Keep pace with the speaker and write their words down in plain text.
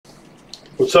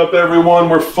What's up, everyone?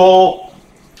 We're full.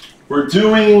 We're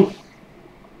doing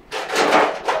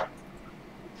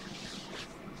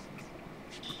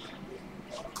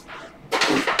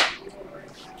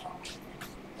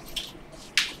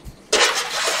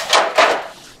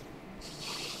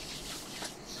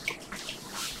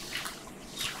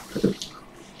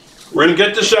we're going to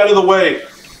get this out of the way.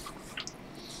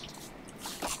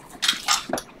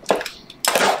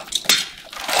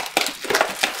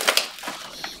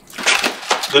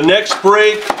 The next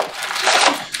break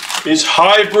is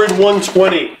Hybrid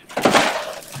 120.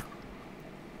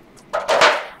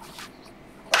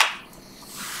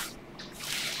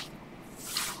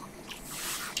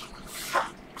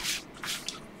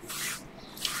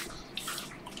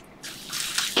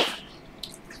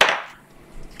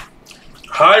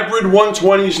 Hybrid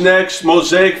 120's next,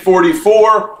 Mosaic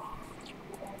 44.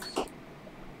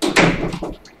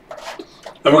 And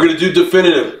we're going to do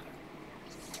definitive.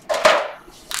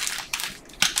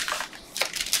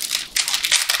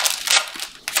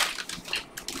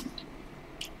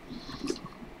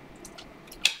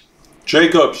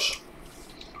 Jacobs,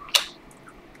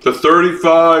 to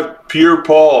 35, Pierre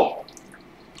Paul.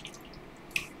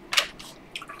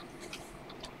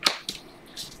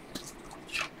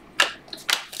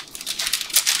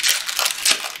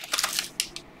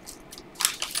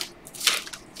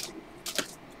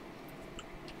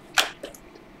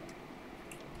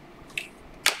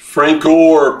 Frank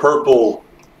Gore, purple.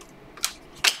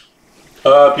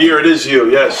 Pierre, it is you.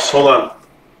 Yes, hold on.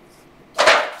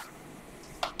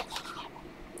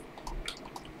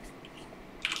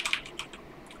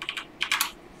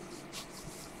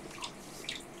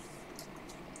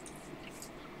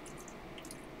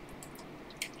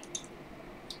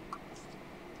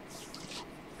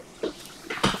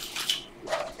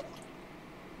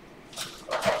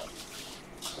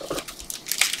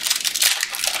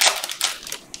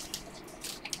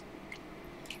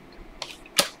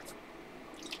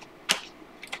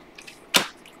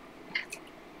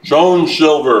 Jones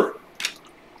silver.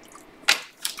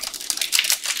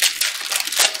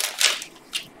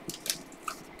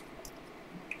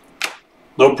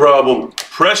 No problem.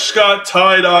 Prescott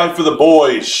tie-dye for the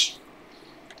boys.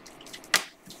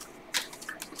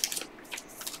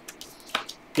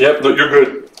 Yep, no, you're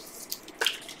good.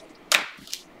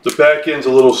 The back end's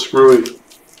a little screwy.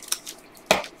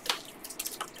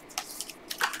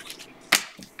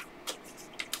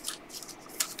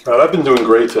 All right, I've been doing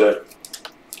great today.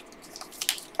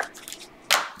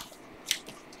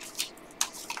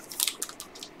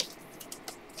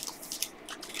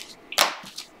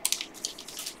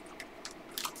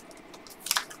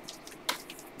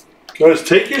 Guys,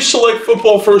 take your select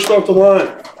football first off the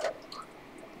line.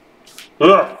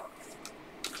 Ugh.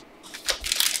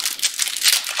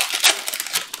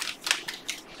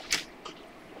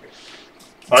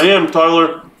 I am,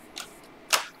 Tyler.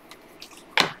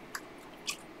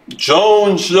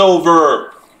 Jones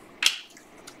silver.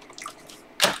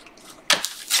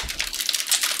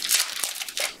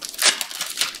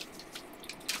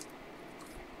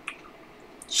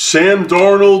 Sam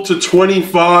Darnold to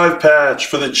 25 patch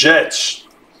for the Jets.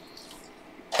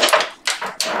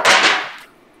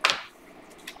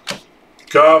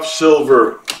 Goff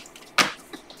silver.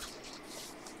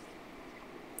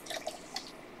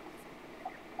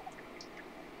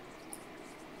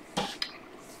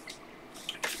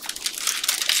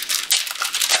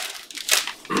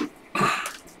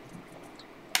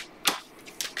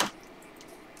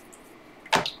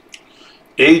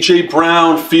 A.J.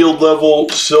 Brown, field level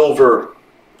silver.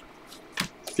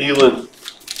 Thielen.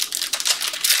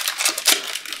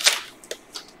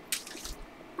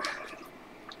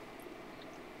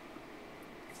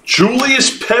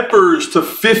 Julius Peppers to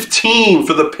 15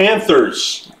 for the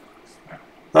Panthers.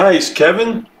 Nice,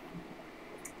 Kevin.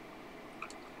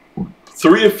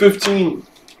 3 of 15.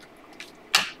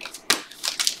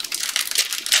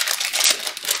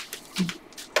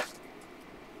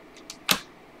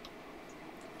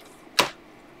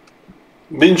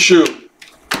 Minshew.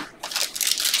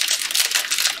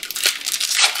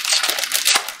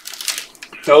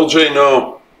 LJ,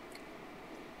 no.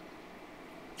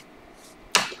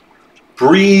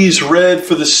 Breeze red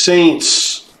for the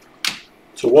Saints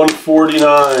to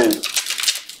 149.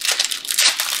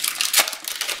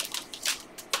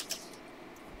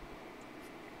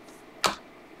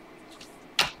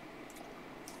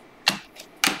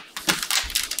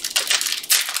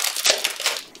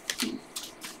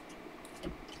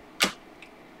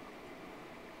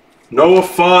 Noah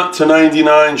Font to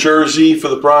 99 jersey for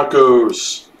the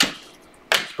Broncos.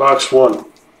 Box 1.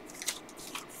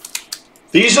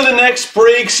 These are the next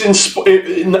breaks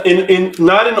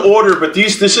not in order, but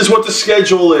this is what the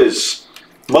schedule is.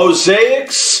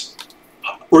 Mosaics.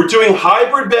 We're doing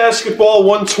hybrid basketball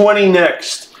 120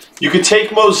 next. You can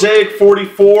take Mosaic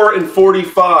 44 and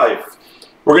 45.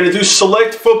 We're going to do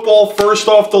select football first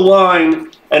off the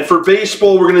line, and for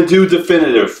baseball we're going to do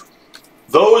definitive.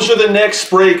 Those are the next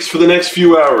breaks for the next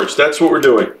few hours. That's what we're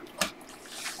doing.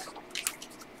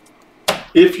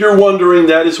 If you're wondering,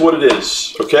 that is what it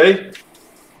is, okay?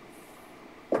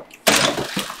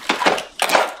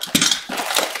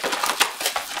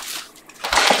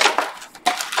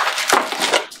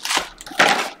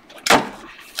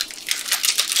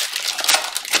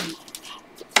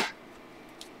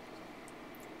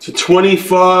 To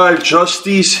 25,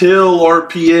 Justice Hill,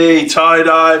 RPA,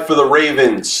 tie-dye for the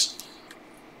Ravens.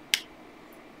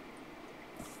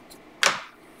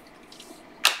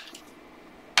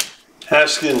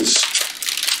 Haskins.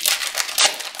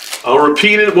 I'll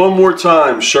repeat it one more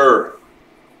time, sure.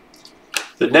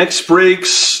 The next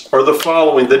breaks are the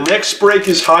following. The next break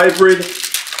is hybrid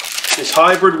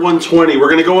 120. We're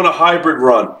going to go on a hybrid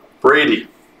run. Brady.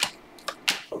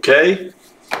 Okay?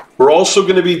 We're also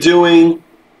going to be doing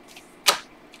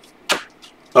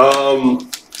more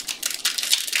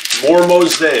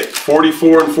Mosaic,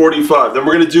 44 and 45. Then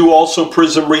we're going to do also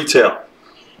Prism Retail.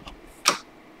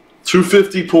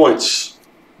 250 points.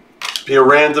 Be a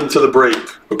random to the break,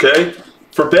 okay?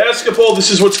 For basketball, this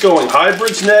is what's going.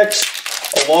 Hybrids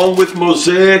next, along with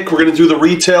Mosaic. We're going to do the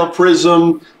Retail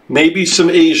Prism, maybe some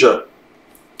Asia.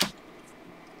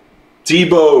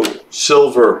 Debo,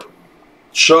 silver.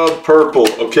 Chubb, purple,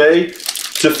 okay?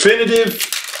 Definitive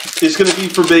is going to be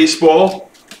for baseball.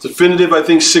 Definitive, I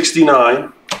think,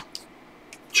 69.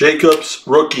 Jacobs,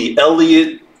 rookie.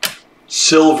 Elliott,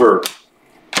 silver.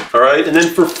 All right, and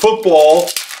then for football,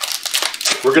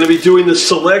 we're going to be doing the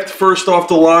select first off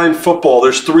the line football.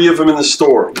 There's 3 of them in the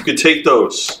store. You could take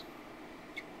those.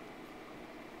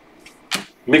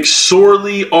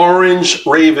 McSorley, orange,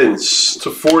 Ravens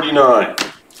to 49.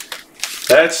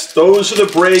 Those are the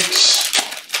breaks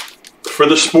for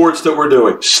the sports that we're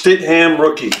doing. Stidham,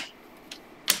 rookie.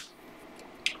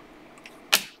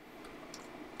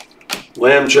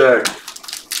 Lambjack.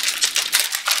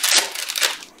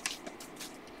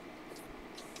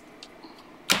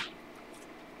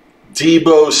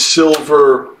 Debo,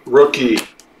 silver, rookie.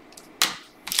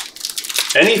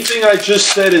 Anything I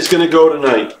just said is going to go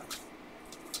tonight.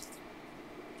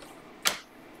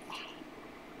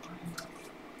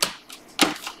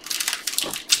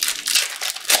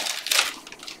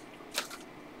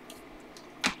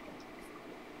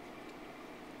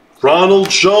 Ronald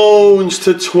Jones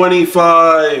to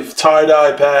 25,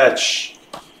 tie-dye patch.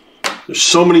 There's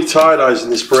so many tie-dyes in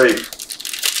this break.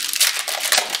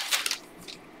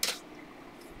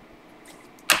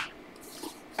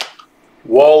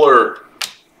 Waller,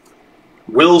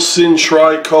 Wilson,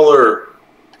 tricolor,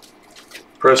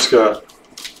 Prescott.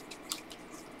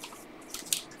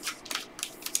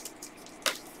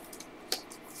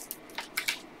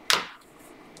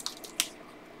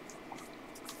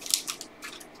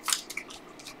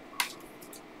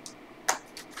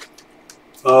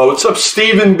 What's up,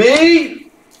 Stephen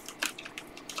B?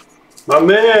 My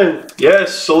man.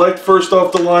 Yes, select first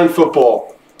off the line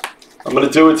football. I'm going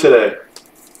to do it today.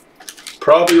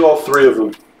 Probably all 3 of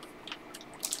them.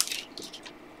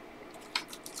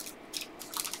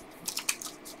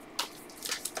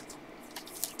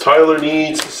 Tyler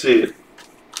needs to see it.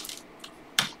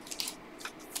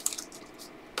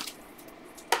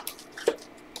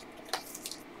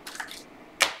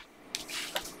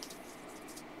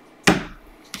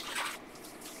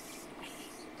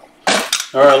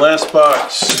 All right, last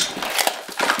box.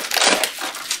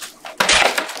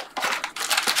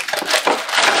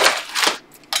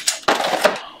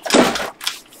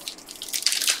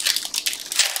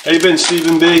 How you been,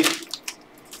 Stephen B?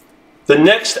 The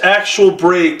next actual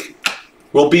break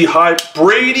will be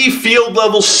Brady field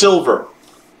level silver.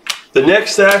 The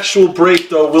next actual break,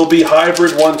 though, will be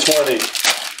hybrid 120.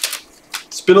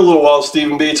 It's been a little while,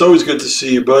 Stephen B. It's always good to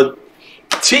see you, bud.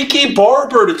 Tiki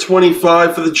Barber to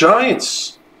 25 for the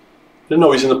Giants. Didn't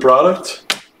know he's in the product.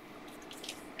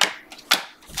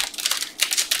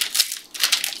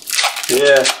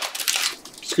 Yeah,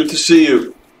 it's good to see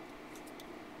you.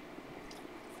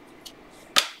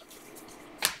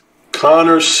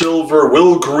 Connor silver,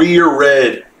 Will Greer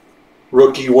red,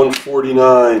 rookie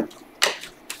 149.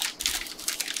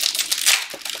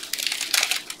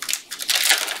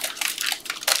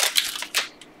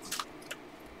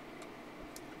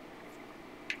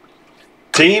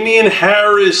 Damian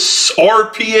Harris,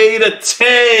 RPA to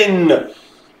 10.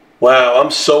 Wow, I'm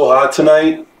so hot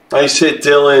tonight. Nice hit,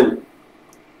 Dylan.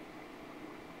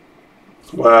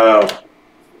 Wow.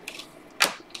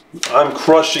 I'm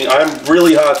crushing. I'm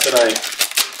really hot tonight.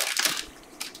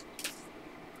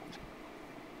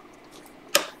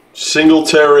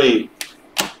 Singletary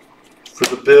for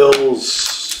the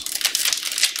Bills.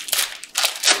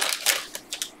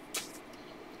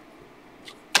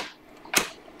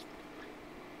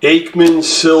 Aikman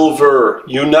silver.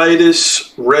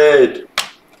 Unitas red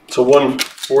to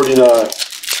 149.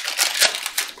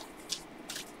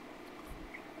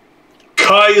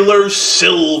 Kyler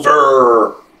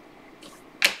silver.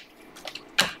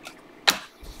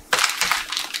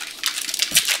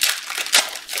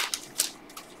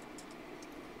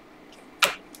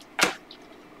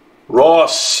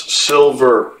 Ross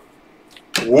silver.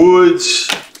 Woods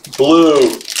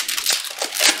blue.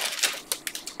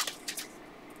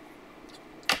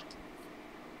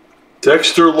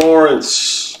 Dexter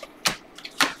Lawrence.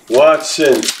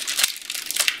 Watson.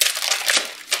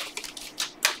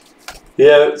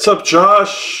 Yeah, what's up,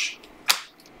 Josh?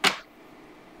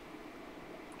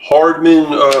 Hardman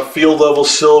field level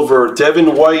silver.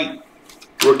 Devin White,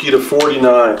 rookie to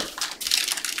 49.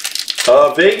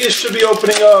 Vegas should be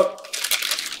opening up.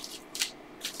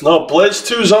 No, Blez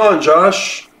 2's on,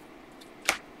 Josh.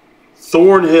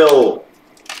 Thornhill.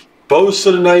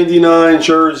 Bosa to 99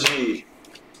 jersey.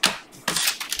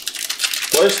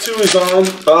 Blez 2 is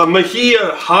on.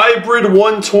 Mejia, hybrid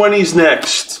 120s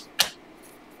next.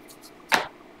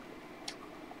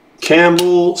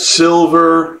 Campbell,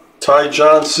 silver, Ty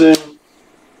Johnson.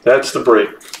 That's the break.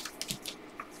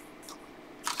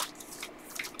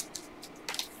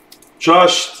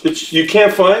 Josh, you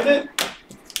can't find it?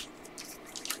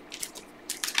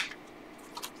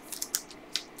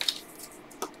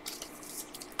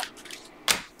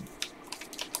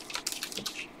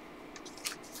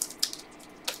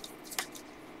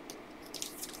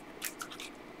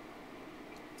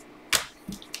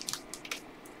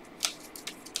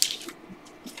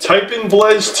 Type in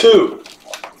Blez 2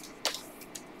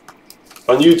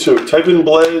 on YouTube. Type in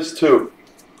Blez 2.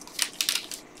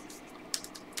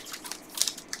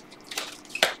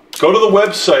 Go to the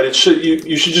website. It should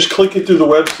you should just click it through the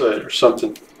website or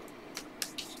something.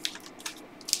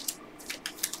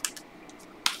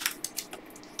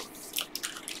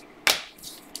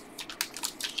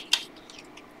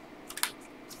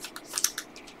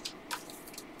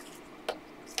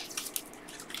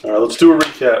 All right, let's do a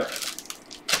recap.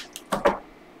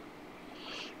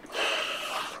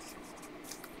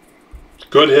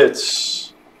 Good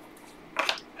hits.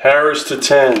 Harris to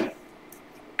 10.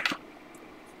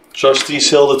 Justice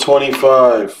Hill to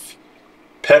 25.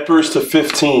 Peppers to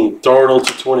 15. Darnold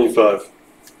to 25.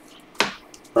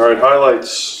 All right,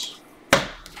 highlights.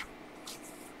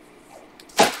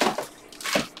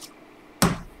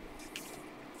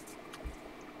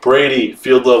 Brady,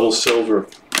 field level silver.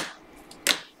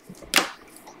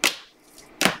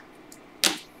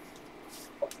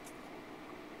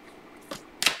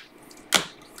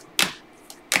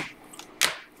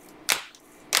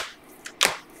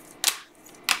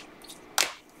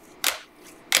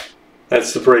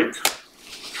 That's the break.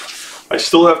 I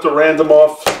still have to random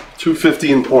off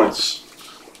 215 points.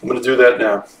 I'm going to do that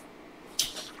now.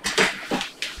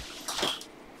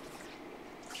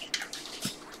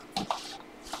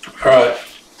 All right.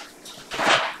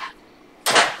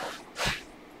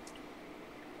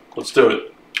 Let's do it.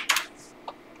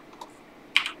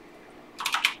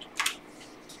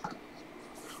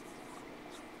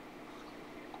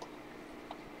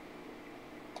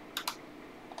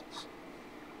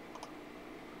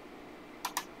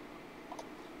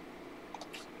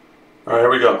 All right,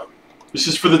 here we go. This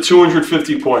is for the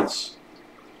 250 points.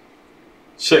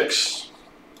 6.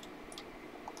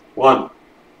 1,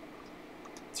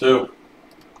 2,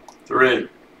 3,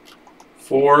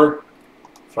 4,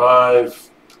 5,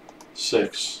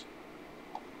 6.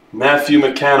 Matthew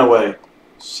McCanaway,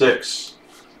 6.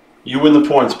 You win the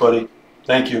points, buddy.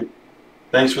 Thank you.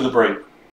 Thanks for the break.